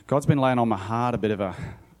God's been laying on my heart a bit of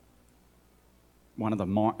one of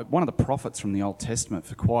the prophets from the Old Testament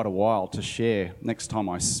for quite a while to share next time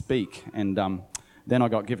I speak. And then I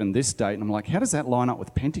got given this date, and I'm like, how does that line up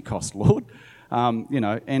with Pentecost, Lord?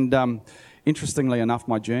 Interestingly enough,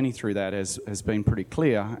 my journey through that has been pretty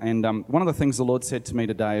clear. And one of the things the Lord said to me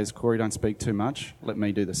today is, Corey, don't speak too much. Let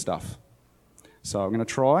me do the stuff. So I'm going to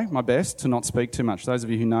try my best to not speak too much. Those of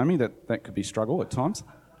you who know me, that could be a struggle at times.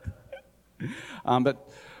 But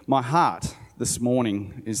my heart this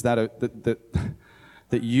morning is that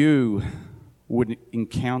you would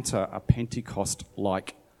encounter a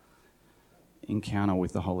Pentecost-like encounter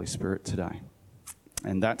with the Holy Spirit today.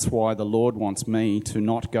 And that's why the Lord wants me to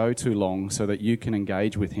not go too long so that you can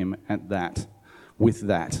engage with Him with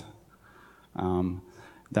that.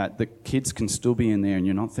 That the kids can still be in there and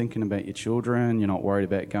you're not thinking about your children, you're not worried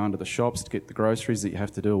about going to the shops to get the groceries that you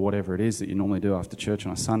have to do or whatever it is that you normally do after church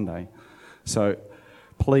on a Sunday. So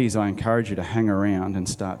please, I encourage you to hang around and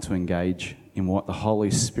start to engage in what the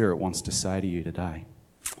Holy Spirit wants to say to you today.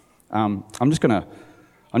 I'm just going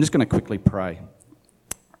to quickly pray.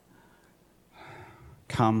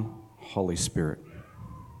 Come, Holy Spirit.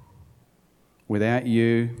 Without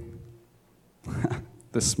you,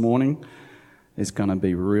 this morning is going to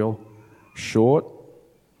be real short,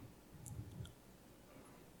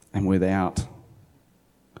 and without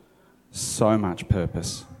so much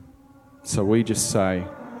purpose. So we just say,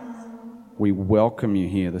 we welcome you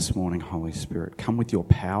here this morning, Holy Spirit. Come with your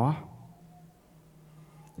power.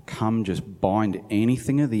 Come just bind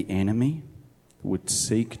anything of the enemy that would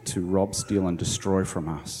seek to rob, steal, and destroy from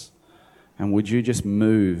us. And would you just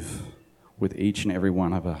move with each and every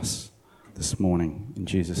one of us this morning, in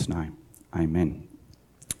Jesus' name. Amen.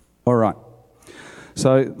 All right.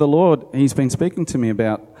 So the Lord, He's been speaking to me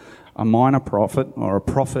about a minor prophet or a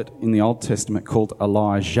prophet in the Old Testament called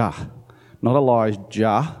Elijah. Not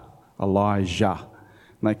Elijah, Elijah.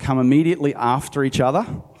 And they come immediately after each other.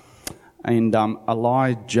 And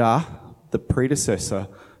Elijah, the predecessor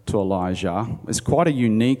to Elijah, is quite a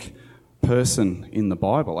unique person in the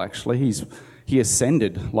Bible, actually. He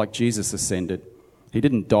ascended like Jesus ascended. He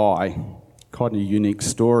didn't die. Quite a unique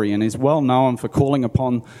story, and is well known for calling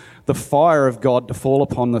upon the fire of God to fall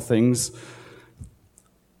upon the things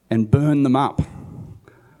and burn them up.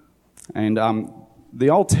 And the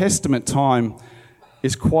Old Testament time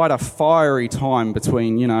is quite a fiery time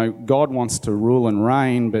between, God wants to rule and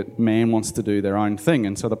reign, but man wants to do their own thing.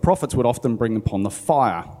 And so the prophets would often bring upon the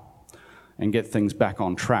fire and get things back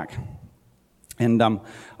on track. And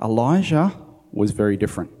Elijah was very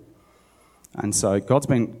different. And so God's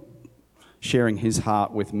been sharing His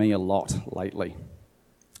heart with me a lot lately.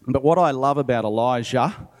 But what I love about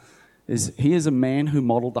Elijah is he is a man who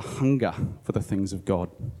modeled a hunger for the things of God.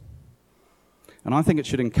 And I think it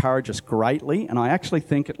should encourage us greatly, and I actually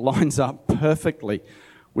think it lines up perfectly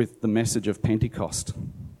with the message of Pentecost.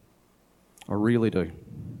 I really do.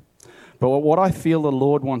 But what I feel the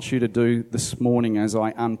Lord wants you to do this morning as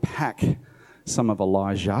I unpack some of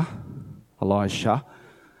Elisha,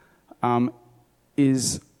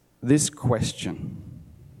 is this question.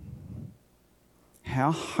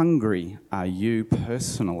 How hungry are you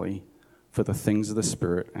personally for the things of the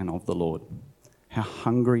Spirit and of the Lord? How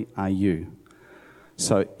hungry are you?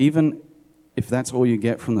 So even if that's all you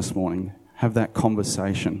get from this morning, have that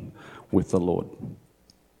conversation with the Lord.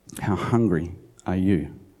 How hungry are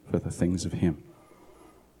you for the things of Him?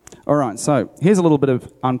 All right, so here's a little bit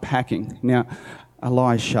of unpacking. Now,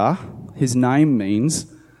 Elisha, his name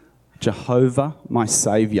means Jehovah, my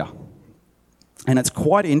Saviour. And it's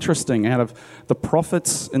quite interesting, out of the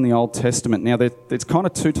prophets in the Old Testament. Now, there's kind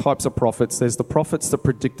of two types of prophets. There's the prophets that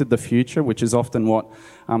predicted the future, which is often what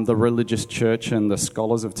the religious church and the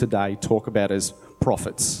scholars of today talk about as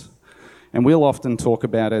prophets. And we'll often talk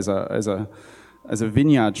about as a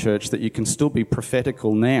vineyard church that you can still be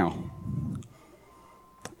prophetical now.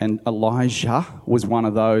 And Elijah was one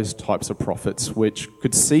of those types of prophets which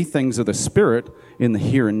could see things of the Spirit in the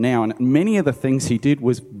here and now. And many of the things he did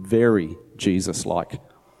was very Jesus-like.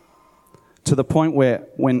 To the point where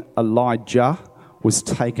when Elijah was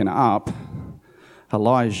taken up,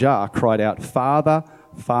 Elijah cried out, "Father,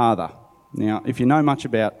 Father." Now, if you know much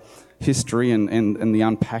about history and the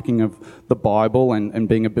unpacking of the Bible and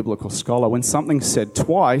being a biblical scholar, when something's said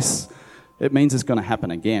twice, it means it's going to happen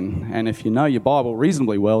again. And if you know your Bible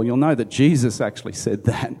reasonably well, you'll know that Jesus actually said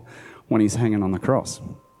that when he's hanging on the cross.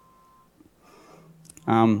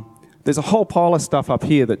 There's a whole pile of stuff up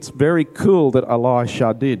here that's very cool that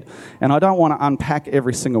Elisha did. And I don't want to unpack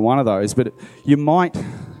every single one of those, but you might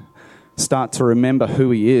start to remember who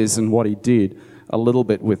he is and what he did. a little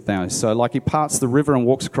bit with those. So like he parts the river and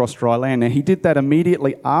walks across dry land. Now he did that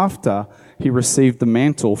immediately after he received the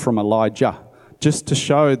mantle from Elijah, just to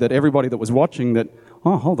show that everybody that was watching that,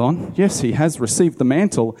 oh, hold on, yes, he has received the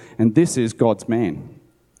mantle and this is God's man.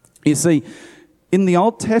 You see, in the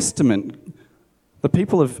Old Testament, the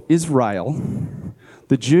people of Israel,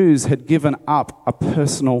 the Jews, had given up a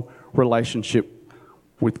personal relationship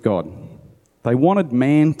with God. They wanted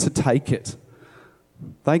man to take it.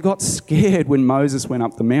 They got scared when Moses went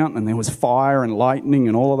up the mountain and there was fire and lightning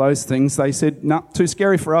and all of those things. They said, no, too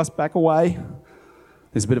scary for us, back away.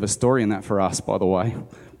 There's a bit of a story in that for us, by the way.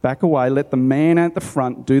 Back away, let the man at the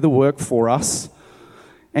front do the work for us.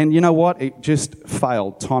 And you know what? It just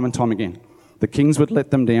failed time and time again. The kings would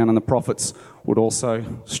let them down and the prophets would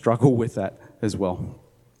also struggle with that as well.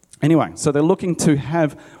 Anyway, so they're looking to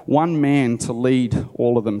have one man to lead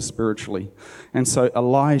all of them spiritually. And so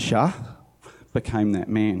Elijah became that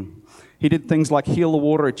man. He did things like heal the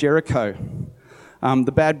water at Jericho.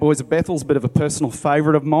 The bad boys of Bethel's a bit of a personal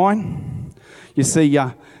favourite of mine. You see,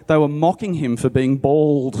 they were mocking him for being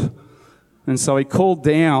bald. And so he called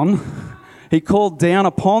down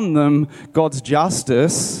upon them God's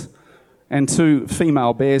justice, and 2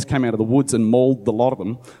 female bears came out of the woods and mauled the lot of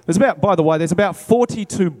them. There's about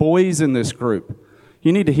 42 boys in this group.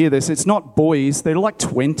 You need to hear this. It's not boys. They're like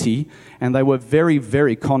 20, and they were very,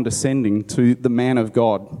 very condescending to the man of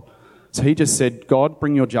God. So he just said, God,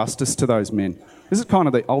 bring your justice to those men. This is kind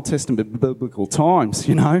of the Old Testament biblical times,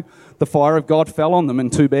 you know. The fire of God fell on them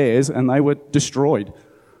and 2 bears, and they were destroyed.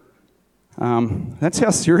 That's how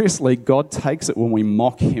seriously God takes it when we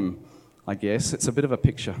mock him, I guess. It's a bit of a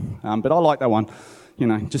picture. But I like that one. You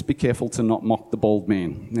know, just be careful to not mock the bald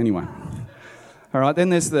man. Anyway. All right, then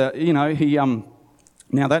there's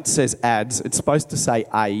now that says adds. It's supposed to say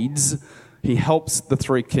aids. He helps the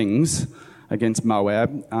 3 kings against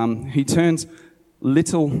Moab. He turns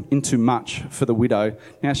little into much for the widow.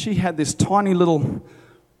 Now, she had this tiny little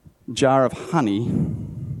jar of honey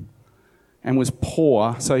and was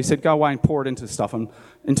poor. So he said, go away and pour it into stuff, and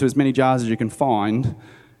into as many jars as you can find,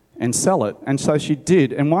 and sell it. And so she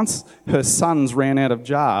did. And once her sons ran out of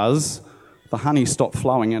jars, the honey stopped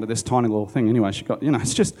flowing out of this tiny little thing. Anyway, she got,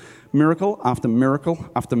 it's just miracle after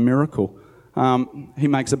miracle after miracle. He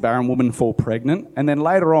makes a barren woman fall pregnant, and then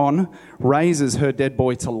later on raises her dead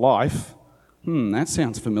boy to life. That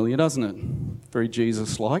sounds familiar, doesn't it? Very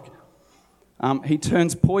Jesus-like. He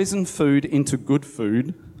turns poison food into good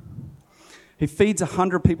food. He feeds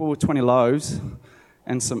 100 people with 20 loaves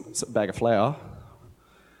and some bag of flour.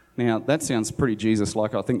 Now, that sounds pretty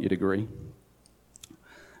Jesus-like, I think you'd agree.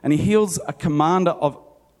 And he heals a commander of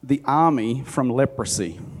the army from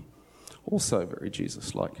leprosy. Also very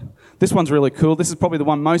Jesus-like. This one's really cool. This is probably the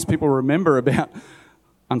one most people remember about,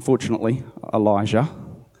 unfortunately, Elijah,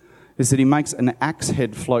 is that he makes an axe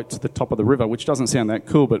head float to the top of the river, which doesn't sound that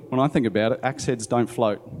cool, but when I think about it, axe heads don't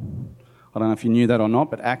float. I don't know if you knew that or not,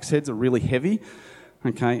 but axe heads are really heavy.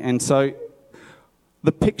 Okay, and so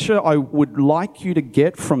the picture I would like you to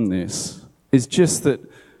get from this is just that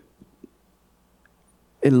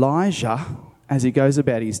Elijah, as he goes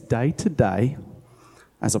about his day-to-day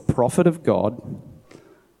as a prophet of God,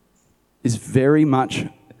 is very much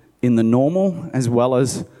in the normal as well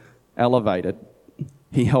as elevated.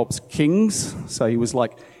 He helps kings, so he was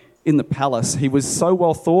like in the palace. He was so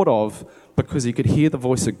well thought of because he could hear the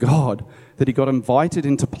voice of God that he got invited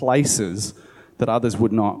into places that others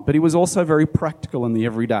would not. But he was also very practical in the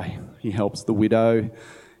everyday. He helps the widow.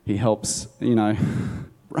 He helps,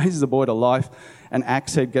 raises a boy to life. An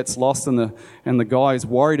axe head gets lost, and the guy is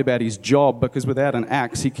worried about his job because without an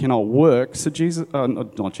axe he cannot work. So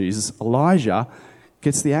Elijah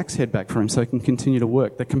gets the axe head back for him so he can continue to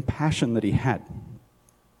work. The compassion that he had.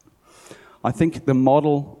 I think the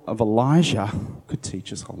model of Elijah could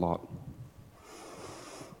teach us a lot.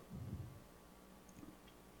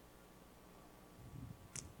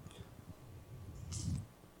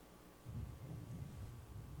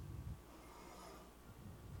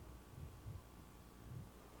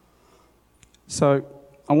 So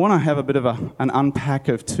I want to have a bit of an unpack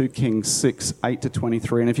of 2 Kings 6,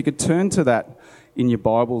 8-23. And if you could turn to that in your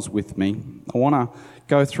Bibles with me, I want to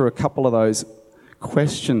go through a couple of those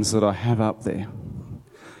questions that I have up there.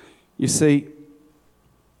 You see,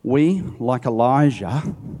 we, like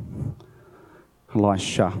Elisha,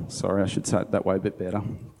 sorry, I should say it that way a bit better,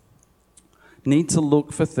 need to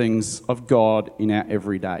look for things of God in our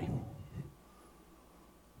everyday.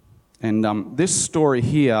 And this story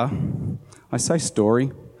here, I say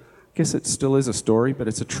story, I guess it still is a story, but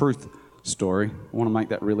it's a truth story. I want to make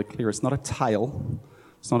that really clear. It's not a tale.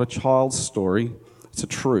 It's not a child's story. It's a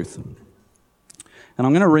truth. And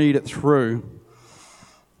I'm going to read it through.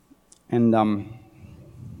 And then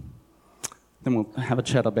we'll have a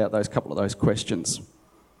chat about those couple of those questions.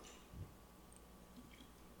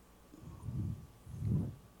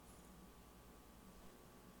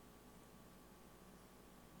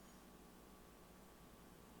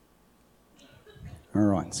 All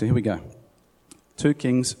right, so here we go. 2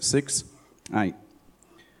 Kings 6:8.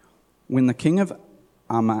 When the king of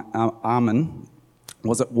Ammon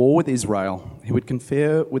was at war with Israel, he would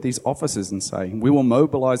confer with his officers and say, "We will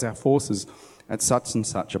mobilize our forces at such and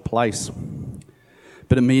such a place."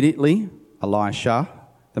 But immediately Elisha,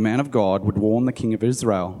 the man of God, would warn the king of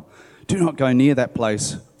Israel, "Do not go near that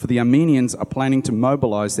place, for the Arameans are planning to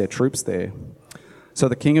mobilize their troops there." So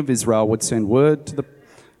the king of Israel would send word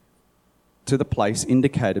to the place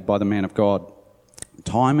indicated by the man of God.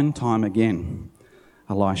 Time and time again,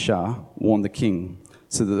 Elisha warned the king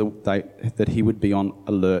so that he would be on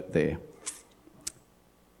alert there.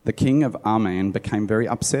 The king of Ammon became very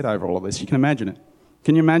upset over all of this. You can imagine it.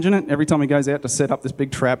 Can you imagine it? Every time he goes out to set up this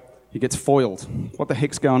big trap, he gets foiled. What the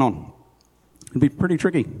heck's going on? It'd be pretty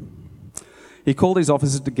tricky. He called his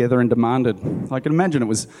officers together and demanded. I can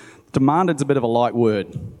imagine demanded's a bit of a light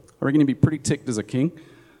word. I reckon he'd be pretty ticked as a king.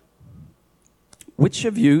 Which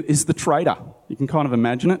of you is the traitor? You can kind of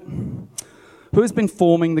imagine it. Who has been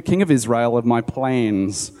informing the king of Israel of my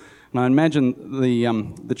plans? And I imagine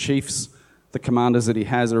the chiefs, the commanders that he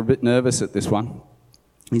has, are a bit nervous at this one.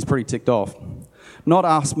 He's pretty ticked off. "Not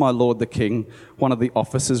us, my lord the king," one of the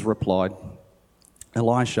officers replied.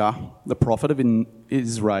 "Elisha, the prophet of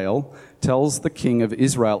Israel, tells the king of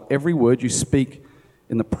Israel every word you speak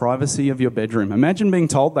in the privacy of your bedroom." Imagine being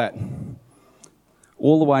told that.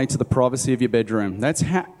 All the way to the privacy of your bedroom. That's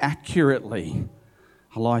how accurately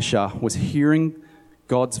Elisha was hearing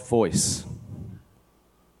God's voice.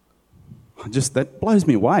 That blows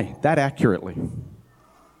me away, that accurately.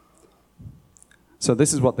 So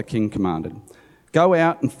this is what the king commanded. "Go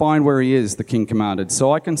out and find where he is," the king commanded,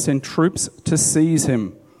 "so I can send troops to seize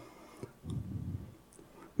him."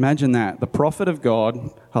 Imagine that. The prophet of God,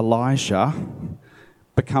 Elisha,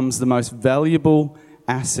 becomes the most valuable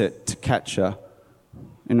asset to capture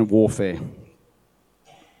in warfare.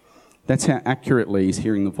 That's how accurately he's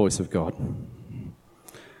hearing the voice of God.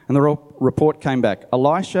 And the report came back.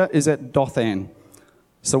 "Elisha is at Dothan."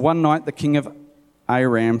 So one night the king of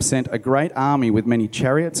Aram sent a great army with many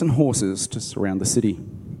chariots and horses to surround the city.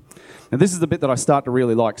 Now this is the bit that I start to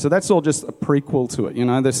really like. So that's all just a prequel to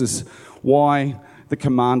it. This is why the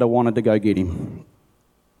commander wanted to go get him.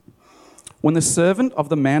 "When the servant of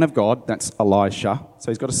the man of God," that's Elisha,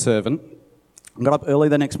 so he's got a servant, got up early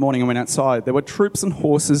the next morning and went outside, there were troops and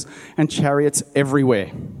horses and chariots everywhere.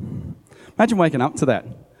 Imagine waking up to that.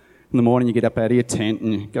 In the morning you get up out of your tent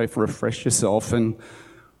and you go for refresh yourself, and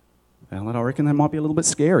I reckon that might be a little bit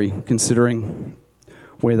scary considering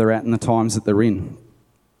where they're at and the times that they're in.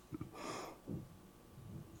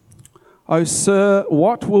 "Oh, sir,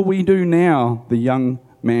 what will we do now?" the young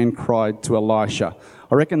man cried to Elisha.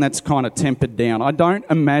 I reckon that's kind of tempered down. I don't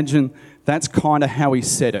imagine that's kind of how he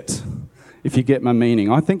said it, if you get my meaning.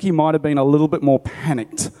 I think he might have been a little bit more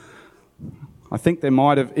panicked. I think there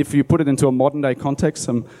might have, if you put it into a modern day context,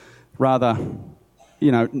 some rather,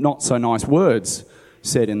 not so nice words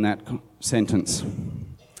said in that sentence.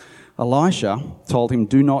 Elisha told him,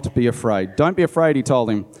 "Do not be afraid." Don't be afraid, he told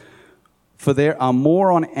him, "for there are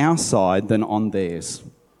more on our side than on theirs."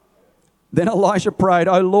 Then Elisha prayed,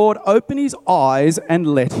 "O Lord, open his eyes and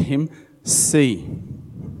let him see."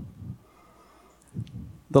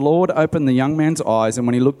 The Lord opened the young man's eyes, and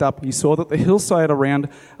when he looked up, he saw that the hillside around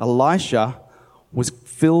Elisha was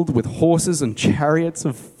filled with horses and chariots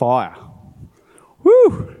of fire.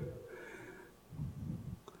 Woo!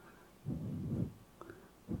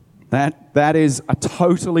 That is a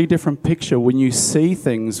totally different picture when you see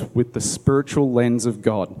things with the spiritual lens of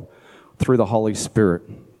God through the Holy Spirit.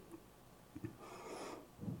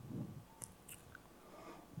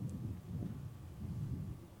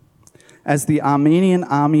 As the Aramean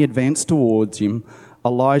army advanced towards him,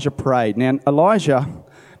 Elijah prayed. Now, Elisha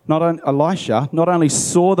not only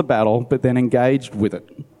saw the battle, but then engaged with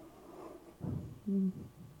it.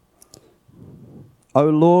 "O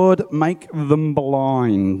Lord, make them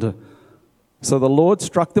blind." So the Lord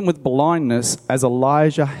struck them with blindness as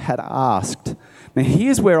Elijah had asked. Now,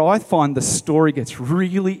 here's where I find the story gets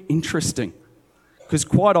really interesting. Because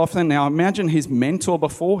quite often, now imagine his mentor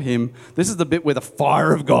before him, this is the bit where the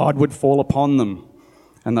fire of God would fall upon them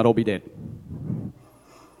and they'd all be dead.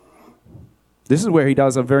 This is where he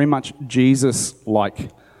does a very much Jesus-like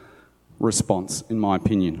response, in my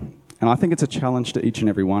opinion. And I think it's a challenge to each and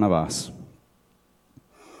every one of us.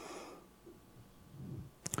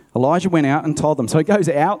 Elijah went out and told them. So he goes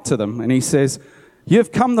out to them and he says,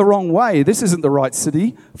 "You've come the wrong way. This isn't the right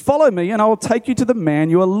city. Follow me and I will take you to the man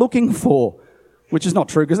you are looking for." Which is not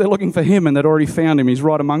true because they're looking for him and they'd already found him. He's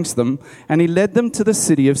right amongst them. And he led them to the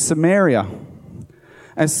city of Samaria.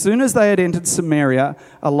 As soon as they had entered Samaria,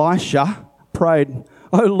 Elisha prayed,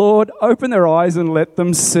 "Oh Lord, open their eyes and let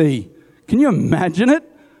them see." Can you imagine it?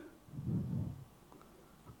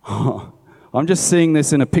 Oh, I'm just seeing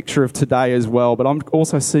this in a picture of today as well, but I'm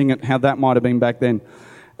also seeing it how that might have been back then.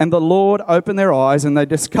 And the Lord opened their eyes and they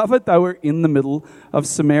discovered they were in the middle of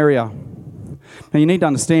Samaria. Now you need to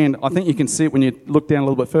understand, I think you can see it when you look down a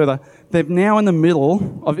little bit further, they're now in the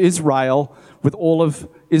middle of Israel with all of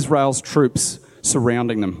Israel's troops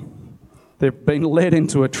surrounding them. They've been led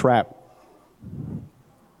into a trap.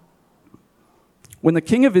 When the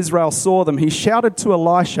king of Israel saw them, he shouted to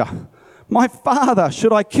Elisha, "My father,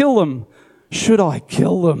 should I kill them? Should I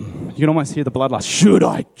kill them?" You can almost hear the bloodlust. Should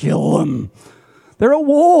I kill them? They're at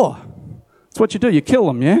war. That's what you do. You kill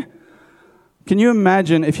them, yeah? Can you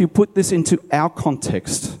imagine if you put this into our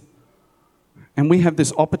context and we have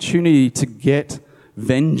this opportunity to get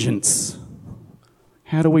vengeance?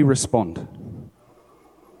 How do we respond?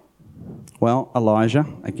 Well, Elijah,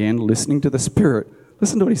 again, listening to the Spirit,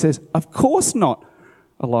 listen to what he says. "Of course not,"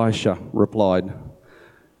 Elisha replied.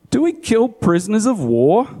 "Do we kill prisoners of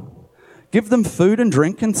war, give them food and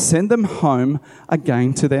drink, and send them home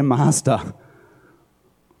again to their master?"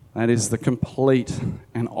 That is the complete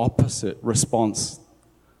and opposite response.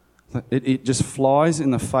 It just flies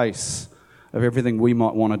in the face of everything we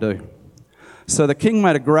might want to do. So the king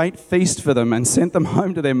made a great feast for them and sent them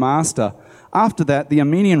home to their master. After that, the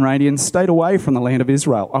Aramean Radians stayed away from the land of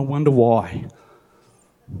Israel. I wonder why.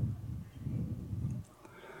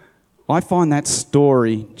 I find that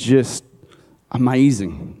story just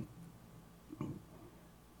amazing.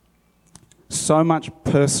 So much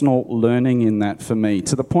personal learning in that for me,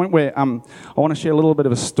 to the point where I want to share a little bit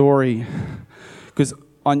of a story, because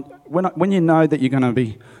when you know that you're going to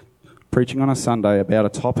be preaching on a Sunday about a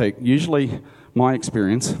topic, usually my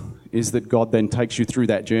experience is that God then takes you through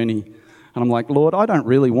that journey. And I'm like, Lord, I don't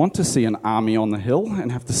really want to see an army on the hill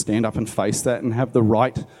and have to stand up and face that and have the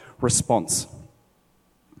right response.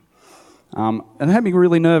 And it had me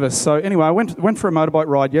really nervous. So anyway, I went for a motorbike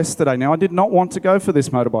ride yesterday. Now, I did not want to go for this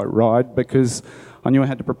motorbike ride because I knew I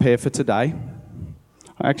had to prepare for today.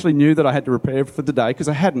 I actually knew that I had to prepare for today because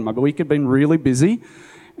I hadn't. My week had been really busy,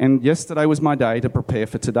 and yesterday was my day to prepare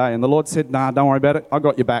for today. And the Lord said, "Nah, don't worry about it. I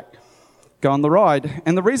got your back. Go on the ride."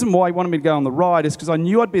 And the reason why He wanted me to go on the ride is because I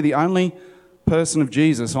knew I'd be the only person of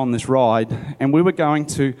Jesus on this ride, and we were going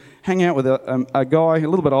to hang out with a guy a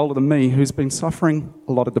little bit older than me who's been suffering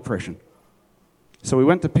a lot of depression. So we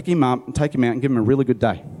went to pick him up and take him out and give him a really good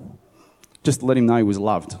day, just to let him know he was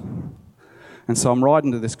loved. And so I'm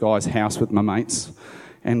riding to this guy's house with my mates,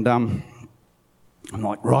 and I'm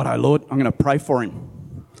like, "Righto, Lord, I'm going to pray for him.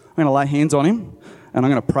 I'm going to lay hands on him, and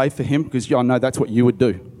I'm going to pray for him because I know that's what you would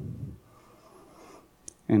do."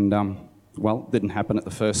 And, well, it didn't happen at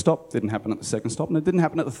the first stop, didn't happen at the second stop, and it didn't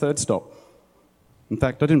happen at the third stop. In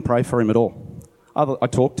fact, I didn't pray for him at all. I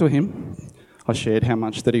talked to him. I shared how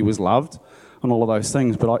much that he was loved and all of those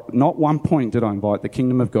things, but not one point did I invite the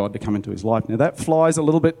kingdom of God to come into his life. Now, that flies a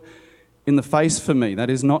little bit in the face for me.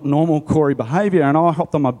 That is not normal Corey behaviour, and I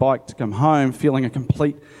hopped on my bike to come home feeling a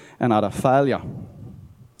complete and utter failure,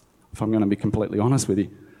 if I'm going to be completely honest with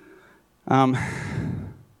you.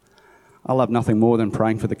 I love nothing more than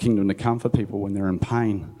praying for the kingdom to come for people when they're in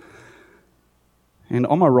pain. And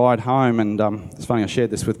on my ride home, and it's funny, I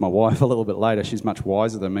shared this with my wife a little bit later. She's much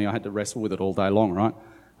wiser than me. I had to wrestle with it all day long, right?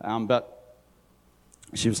 But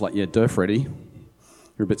she was like, "Yeah, Durf ready.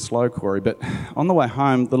 You're a bit slow, Corey." But on the way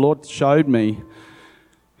home, the Lord showed me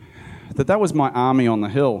that was my army on the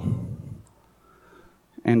hill.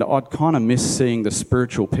 And I'd kind of missed seeing the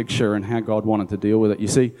spiritual picture and how God wanted to deal with it. You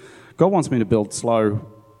see, God wants me to build slow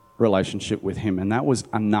relationship with Him, and that was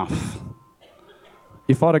enough.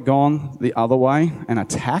 If I'd have gone the other way and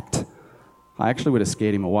attacked, I actually would have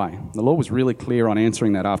scared Him away. The Lord was really clear on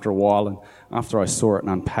answering that after a while, and after I saw it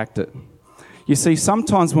and unpacked it. You see,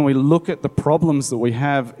 sometimes when we look at the problems that we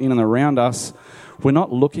have in and around us, we're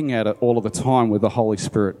not looking at it all of the time with the Holy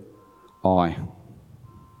Spirit eye.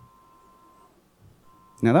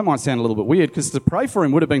 Now, that might sound a little bit weird, because to pray for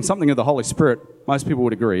him would have been something of the Holy Spirit. Most people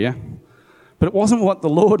would agree, yeah? But it wasn't what the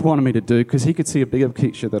Lord wanted me to do, because He could see a bigger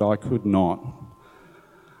picture that I could not.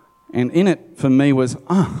 And in it, for me, was,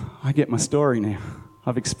 I get my story now.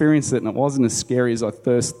 I've experienced it, and it wasn't as scary as I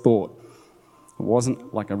first thought. It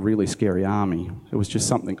wasn't like a really scary army. It was just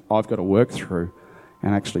something I've got to work through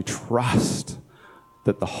and actually trust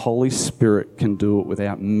that the Holy Spirit can do it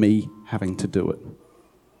without me having to do it.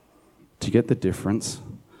 Do you get the difference?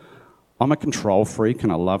 I'm a control freak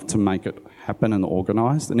and I love to make it happen and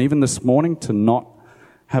organised. And even this morning, to not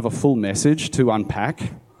have a full message to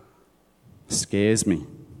unpack scares me.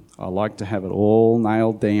 I like to have it all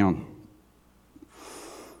nailed down.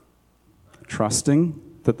 Trusting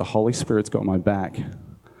that the Holy Spirit's got my back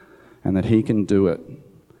and that he can do it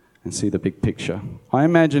and see the big picture. I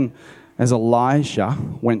imagine as Elijah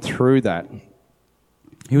went through that,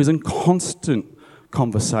 he was in constant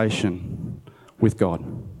conversation with God.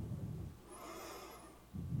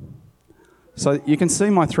 So you can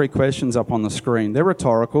see my 3 questions up on the screen. They're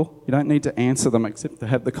rhetorical. You don't need to answer them except to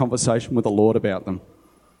have the conversation with the Lord about them.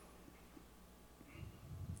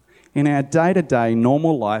 In our day-to-day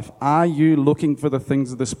normal life, are you looking for the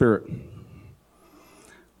things of the Spirit?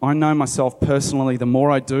 I know myself personally, the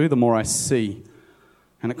more I do, the more I see.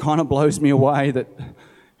 And it kind of blows me away that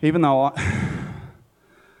even though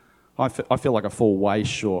I feel like I fall way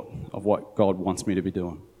short of what God wants me to be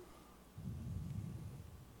doing.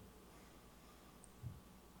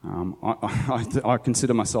 I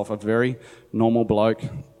consider myself a very normal bloke.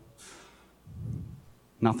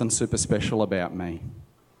 Nothing super special about me.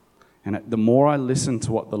 And the more I listen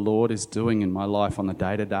to what the Lord is doing in my life on the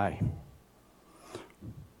day-to-day,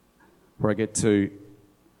 where I get to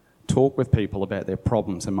talk with people about their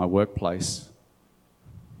problems in my workplace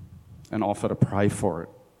and offer to pray for it.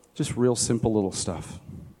 Just real simple little stuff.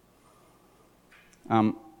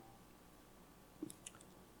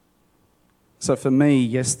 So for me,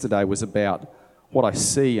 yesterday was about what I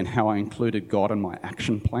see and how I included God in my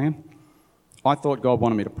action plan. I thought God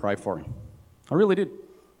wanted me to pray for him. I really did,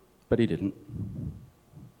 but he didn't.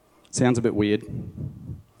 Sounds a bit weird,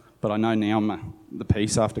 but I know now I'm the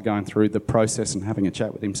peace after going through the process and having a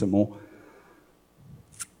chat with him some more.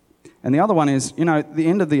 And the other one is, the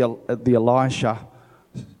end of the Elisha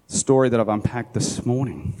story that I've unpacked this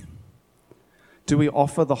morning. Do we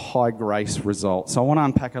offer the high grace result? So I want to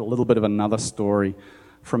unpack a little bit of another story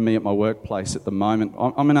from me at my workplace at the moment.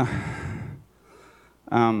 I'm in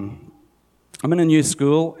a new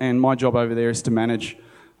school, and my job over there is to manage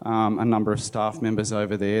a number of staff members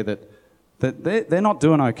over there that they're not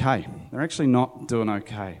doing okay. They're actually not doing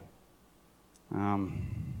okay.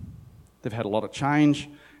 They've had a lot of change,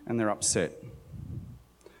 and they're upset.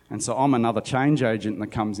 And so I'm another change agent that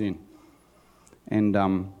comes in. And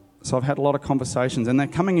so I've had a lot of conversations, and they're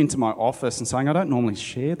coming into my office and saying, I don't normally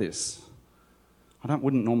share this.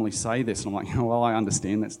 Wouldn't normally say this. And I'm like, well, I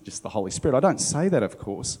understand that's just the Holy Spirit. I don't say that, of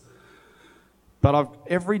course. But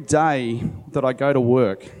every day that I go to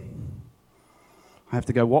work, I have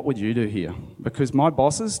to go, what would you do here? Because my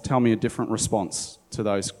bosses tell me a different response to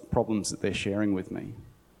those problems that they're sharing with me.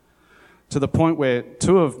 To the point where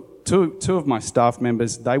two of my staff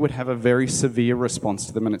members, they would have a very severe response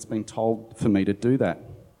to them, and it's been told for me to do that.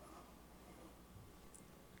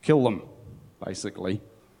 Kill them, basically,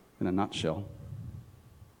 in a nutshell.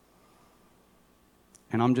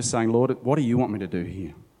 And I'm just saying, Lord, what do you want me to do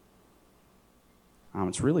here?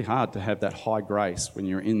 It's really hard to have that high grace when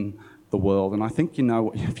you're in the world. And I think,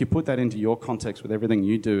 if you put that into your context with everything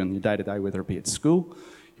you do in your day-to-day, whether it be at school,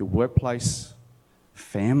 your workplace,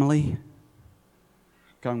 family,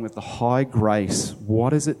 going with the high grace,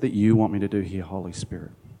 what is it that you want me to do here, Holy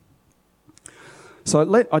Spirit? So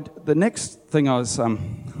the next thing I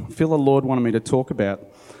feel the Lord wanted me to talk about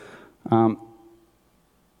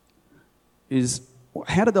is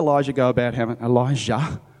how did Elijah go about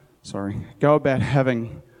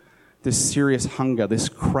having this serious hunger, this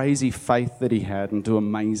crazy faith that he had, and do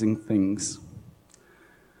amazing things.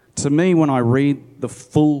 To me, when I read the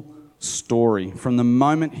full story, from the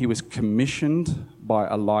moment he was commissioned by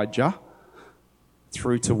Elijah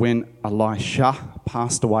through to when Elisha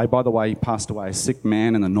passed away. By the way, he passed away a sick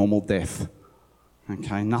man and a normal death.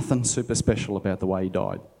 Okay, nothing super special about the way he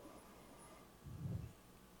died.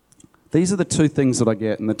 These are the 2 things that I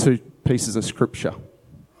get in the 2 pieces of scripture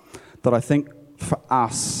that I think for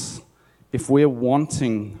us, if we're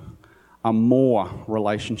wanting a more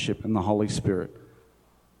relationship in the Holy Spirit,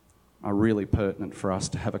 are really pertinent for us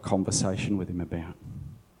to have a conversation with him about.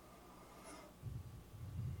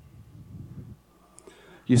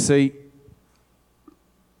 You see,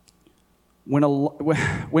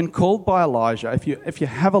 when called by Elijah, if you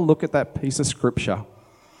have a look at that piece of scripture,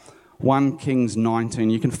 1 Kings 19,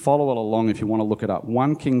 you can follow it along if you want to look it up.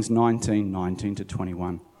 1 Kings 19 to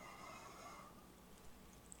 21.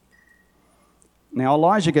 Now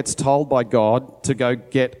Elijah gets told by God to go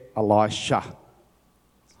get Elisha.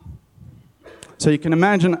 So you can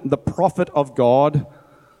imagine the prophet of God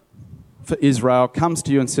for Israel comes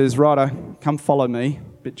to you and says, righto, come follow me.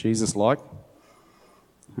 A bit Jesus-like.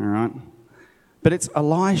 All right. But it's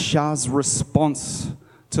Elisha's response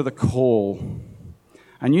to the call.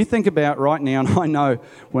 And you think about right now, and I know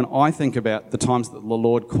when I think about the times that the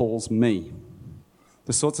Lord calls me,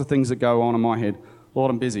 the sorts of things that go on in my head. Lord,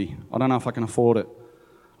 I'm busy. I don't know if I can afford it.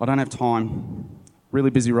 I don't have time. Really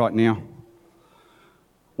busy right now.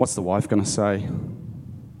 What's the wife going to say?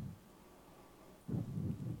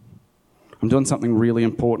 I'm doing something really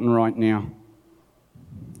important right now.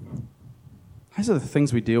 Those are the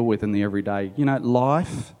things we deal with in the everyday. You know,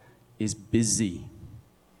 life is busy.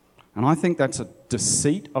 And I think that's a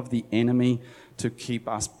deceit of the enemy to keep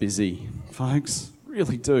us busy. Folks,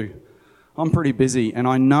 really do. I'm pretty busy, and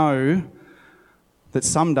I know that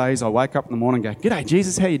some days I wake up in the morning and go, "G'day,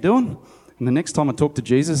 Jesus, how you doing?" And the next time I talk to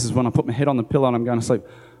Jesus is when I put my head on the pillow and I'm going to sleep.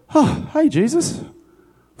 "Oh, hey, Jesus,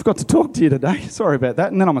 forgot to talk to you today. Sorry about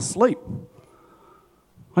that." And then I'm asleep.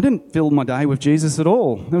 I didn't fill my day with Jesus at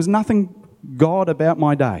all. There was nothing God about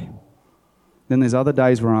my day. Then there's other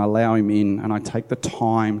days where I allow him in and I take the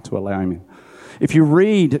time to allow him in. If you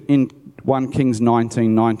read in 1 Kings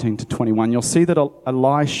 19 to 21, you'll see that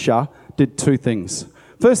Elisha did two things.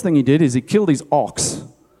 First thing he did is he killed his ox.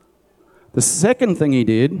 The second thing he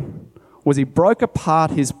did was he broke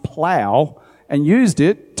apart his plough and used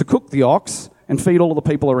it to cook the ox and feed all of the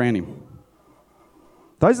people around him.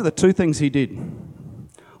 Those are the two things he did.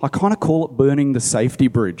 I kind of call it burning the safety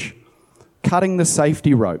bridge, cutting the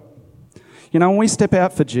safety rope. You know, when we step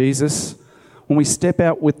out for Jesus, when we step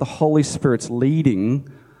out with the Holy Spirit's leading,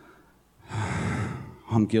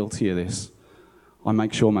 I'm guilty of this. I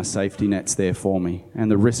make sure my safety net's there for me,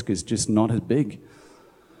 and the risk is just not as big.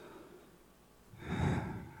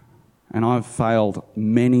 And I've failed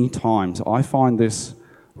many times. I find this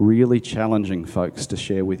really challenging, folks, to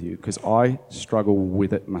share with you, because I struggle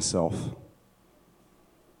with it myself.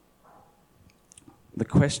 The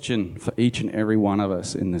question for each and every one of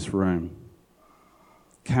us in this room: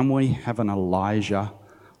 can we have an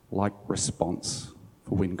Elijah-like response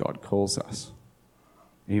for when God calls us?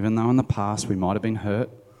 Even though in the past we might have been hurt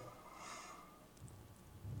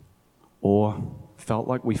or felt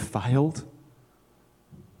like we failed,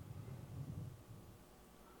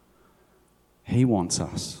 he wants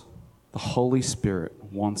us, the Holy Spirit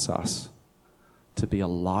wants us to be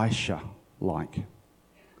Elisha-like.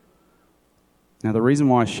 Now, the reason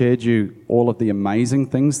why I shared you all of the amazing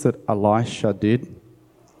things that Elisha did,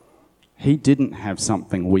 he didn't have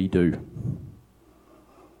something we do.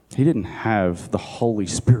 He didn't have the Holy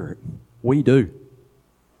Spirit. We do.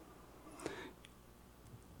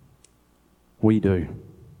 We do.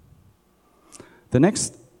 The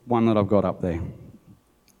next one that I've got up there,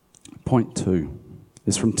 point 2,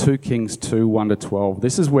 is from 2 Kings 2, 1 to 12.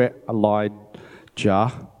 This is where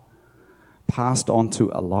Elijah passed on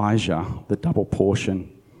to Elijah the double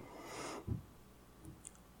portion.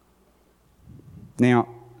 Now,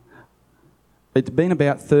 it's been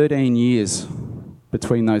about 13 years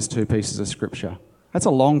between those two pieces of scripture. That's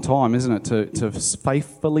a long time, isn't it, to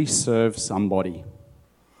faithfully serve somebody.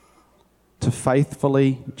 To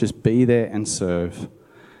faithfully just be there and serve.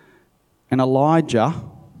 And Elijah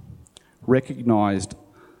recognized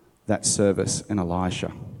that service in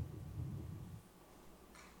Elisha.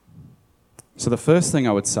 So the first thing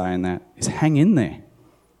I would say in that is hang in there.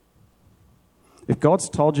 If God's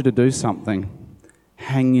told you to do something,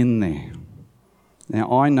 hang in there.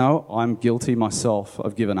 Now, I know I'm guilty myself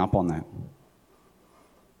of giving up on that.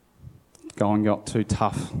 Going got too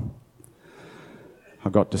tough. I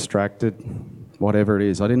got distracted, whatever it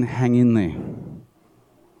is. I didn't hang in there.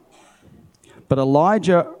 But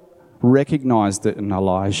Elijah recognized it in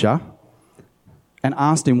Elisha and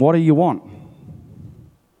asked him, "What do you want?"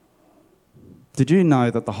 Did you know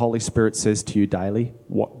that the Holy Spirit says to you daily,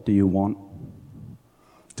 "What do you want?"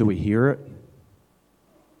 Do we hear it?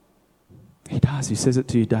 He does. He says it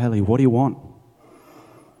to you daily. What do you want?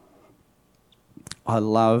 I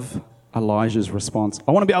love Elijah's response.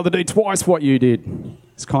 I want to be able to do twice what you did.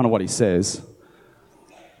 It's kind of what he says.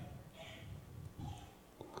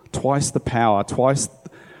 Twice the power, twice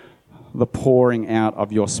the pouring out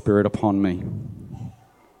of your Spirit upon me.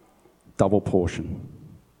 Double portion.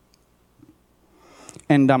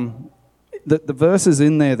 And the verses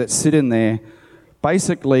in there that sit in there,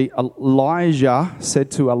 basically Elijah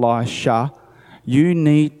said to Elisha, "You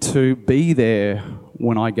need to be there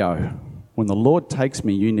when I go. When the Lord takes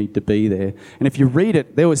me, you need to be there." And if you read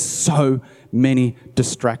it, there was so many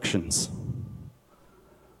distractions.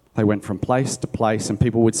 They went from place to place, and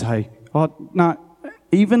people would say, "Oh, no."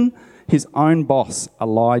 Even his own boss,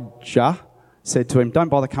 Elijah, said to him, "Don't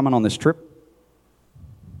bother coming on this trip.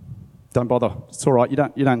 Don't bother. It's all right. You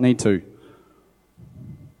don't need to.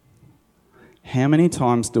 How many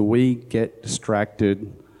times do we get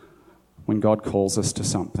distracted when God calls us to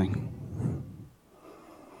something?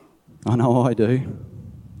 I know I do.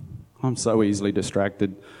 I'm so easily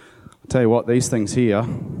distracted. I'll tell you what, these things here,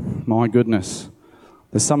 my goodness,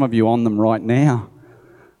 there's some of you on them right now.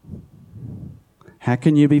 How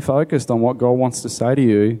can you be focused on what God wants to say to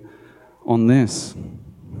you on this?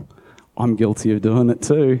 I'm guilty of doing it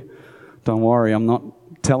too. Don't worry, I'm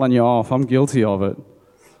not telling you off. I'm guilty of it.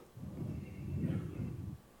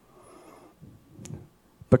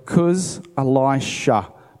 Because Elisha,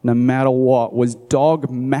 no matter what, was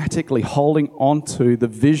dogmatically holding on to the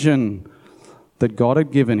vision that God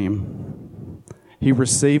had given him, he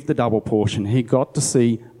received the double portion. He got to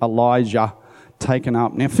see Elijah taken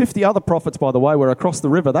up. Now, 50 other prophets, by the way, were across the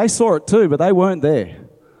river. They saw it too, but they weren't there.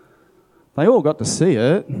 They all got to see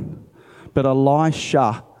it. But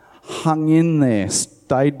Elisha hung in there,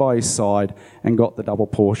 stayed by his side, and got the double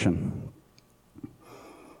portion.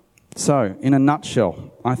 So, in a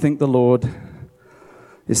nutshell, I think the Lord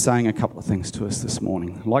is saying a couple of things to us this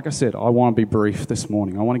morning. Like I said, I want to be brief this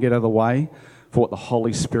morning. I want to get out of the way for what the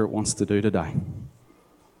Holy Spirit wants to do today.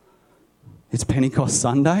 It's Pentecost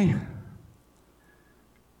Sunday.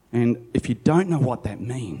 And if you don't know what that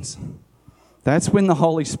means, that's when the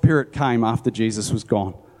Holy Spirit came after Jesus was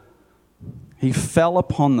gone. He fell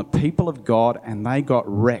upon the people of God and they got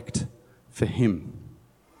wrecked for him.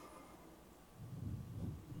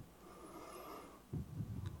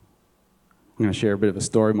 I'm going to share a bit of a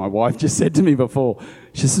story my wife just said to me before.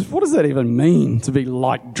 She says, what does that even mean to be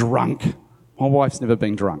like drunk? My wife's never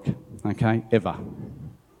been drunk, okay, ever.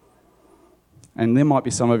 And there might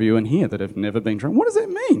be some of you in here that have never been drunk. What does that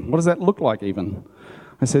mean? What does that look like even?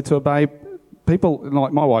 I said to her, babe, people,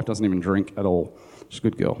 like my wife doesn't even drink at all. She's a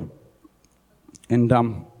good girl. And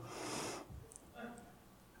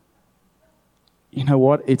you know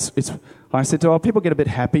what? I said to her, people get a bit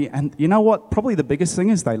happy, and you know what? Probably the biggest thing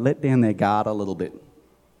is they let down their guard a little bit.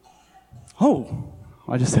 Oh,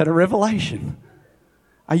 I just had a revelation.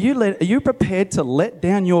 Are you prepared to let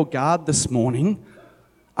down your guard this morning?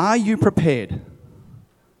 Are you prepared?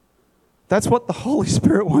 That's what the Holy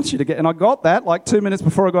Spirit wants you to get. And I got that like 2 minutes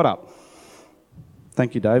before I got up.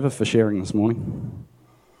 Thank you, David, for sharing this morning.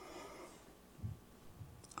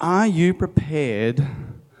 Are you prepared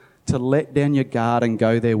to let down your guard and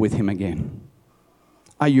go there with him again?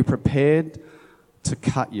 Are you prepared to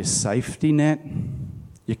cut your safety net,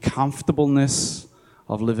 your comfortableness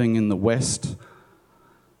of living in the West,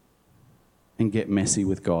 and get messy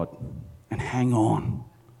with God and hang on?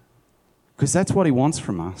 Because that's what he wants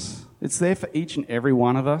from us. It's there for each and every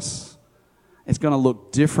one of us. It's going to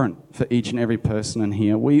look different for each and every person in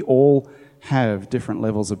here. We all have different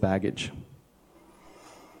levels of baggage.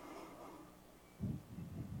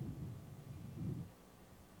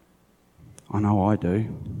 I know I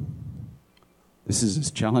do. This is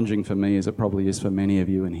as challenging for me as it probably is for many of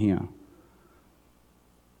you in here.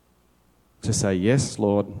 To say, yes,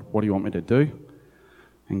 Lord, what do you want me to do?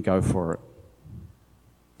 And go for it.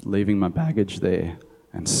 Leaving my baggage there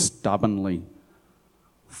and stubbornly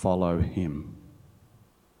follow him.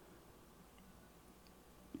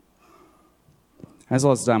 As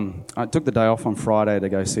I took the day off on Friday to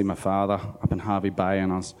go see my father up in Hervey Bay,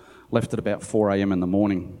 and I was left at about 4 a.m. in the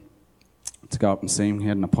morning to go up and see him. He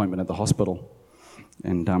had an appointment at the hospital.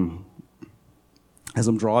 And as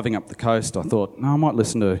I'm driving up the coast, I thought, no,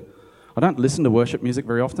 I don't listen to worship music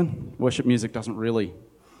very often. Worship music doesn't really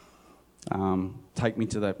take me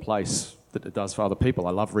to that place that it does for other people.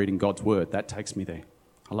 I love reading God's word. That takes me there.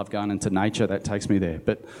 I love going into nature. That takes me there.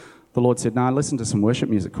 But the Lord said, no, listen to some worship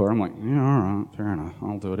music, Cora. I'm like, yeah, all right, fair enough.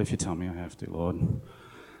 I'll do it if you tell me I have to, Lord.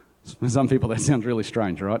 For some people, that sounds really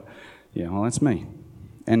strange, right? Yeah, well, that's me.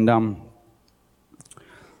 And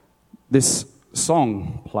this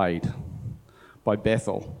song played by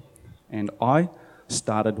Bethel, and I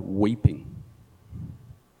started weeping.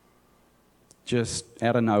 Just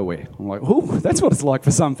out of nowhere. I'm like, oh, that's what it's like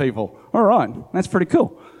for some people. All right, that's pretty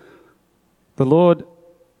cool. The Lord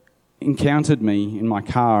encountered me in my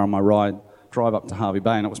car on my drive up to Hervey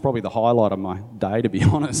Bay, and it was probably the highlight of my day, to be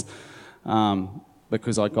honest,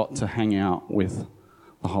 because I got to hang out with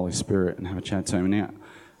the Holy Spirit and have a chat to him. Now,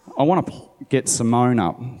 I want to get Simone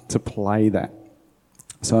up to play that.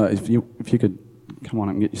 So if you could come on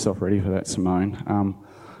up and get yourself ready for that, Simone.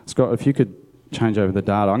 Scott, if you could change over the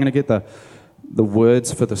data. I'm going to get the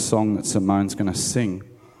words for the song that Simone's going to sing,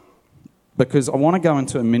 because I want to go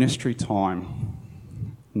into a ministry time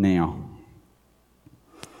now.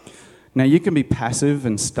 Now, you can be passive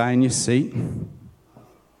and stay in your seat,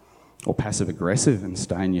 or passive-aggressive and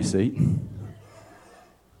stay in your seat,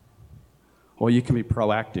 or you can be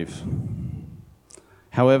proactive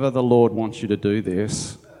However the Lord wants you to do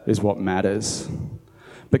this is what matters.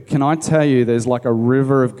 But can I tell you, there's like a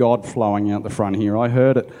river of God flowing out the front here. I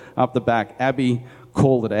heard it up the back. Abby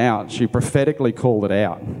called it out. She prophetically called it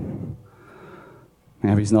out.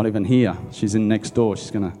 Abby's not even here. She's in next door.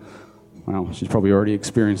 She's probably already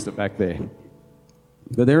experienced it back there.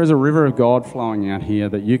 But there is a river of God flowing out here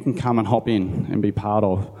that you can come and hop in and be part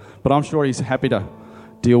of. But I'm sure He's happy to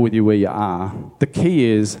deal with you where you are. The key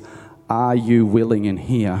is, are you willing in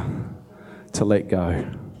here to let go?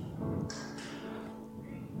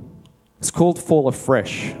 It's called Fall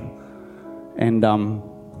Afresh. And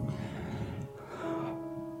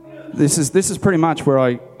this is pretty much where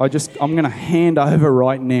I'm going to hand over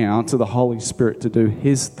right now to the Holy Spirit to do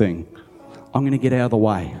His thing. I'm going to get out of the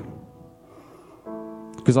way.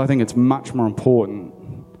 Because I think it's much more important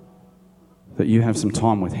that you have some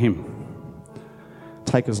time with Him.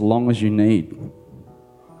 Take as long as you need.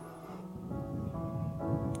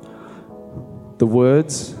 The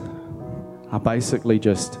words are basically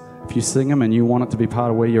just, if you sing them and you want it to be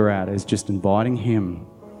part of where you're at, is just inviting Him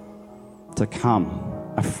to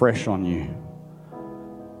come afresh on you.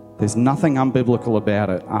 There's nothing unbiblical about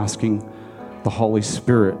it, asking the Holy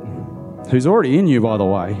Spirit, who's already in you, by the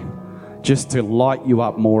way, just to light you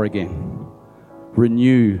up more again.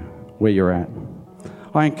 Renew where you're at.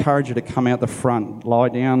 I encourage you to come out the front, lie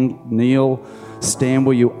down, kneel, stand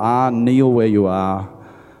where you are, kneel where you are,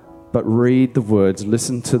 but read the words,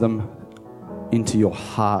 listen to them into your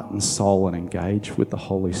heart and soul and engage with the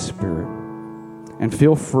Holy Spirit. And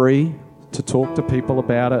feel free to talk to people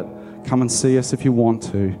about it. Come and see us if you want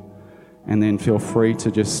to. And then feel free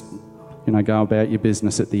to just, go about your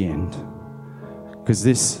business at the end. Because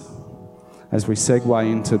this, as we segue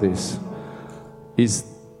into this, is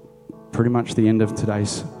pretty much the end of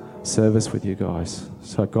today's service with you guys.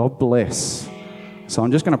 So God bless. So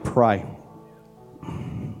I'm just going to pray.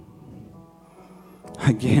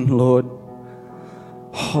 Again, Lord,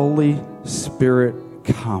 Holy Spirit,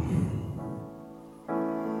 come.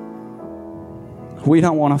 We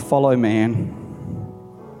don't want to follow man.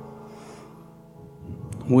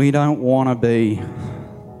 We don't want to be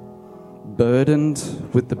burdened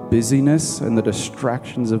with the busyness and the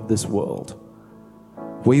distractions of this world.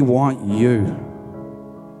 We want you.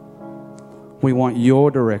 We want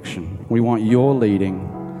your direction. We want your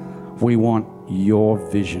leading. We want your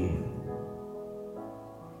vision.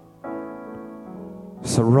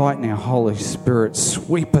 So right now, Holy Spirit,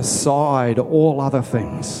 sweep aside all other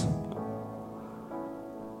things.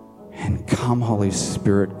 And come, Holy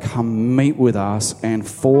Spirit, come meet with us and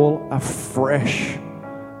fall afresh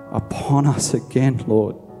upon us again,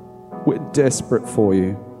 Lord. We're desperate for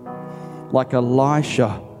you. Like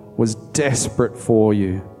Elisha was desperate for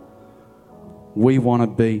you. We want to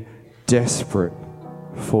be desperate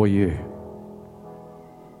for you.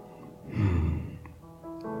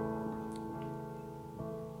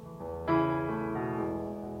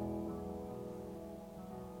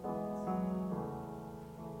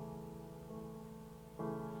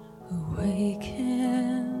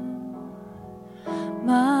 Awaken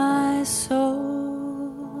my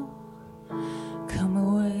soul, come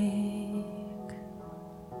awake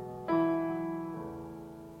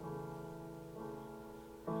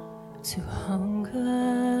to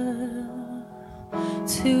hunger,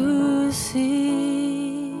 to see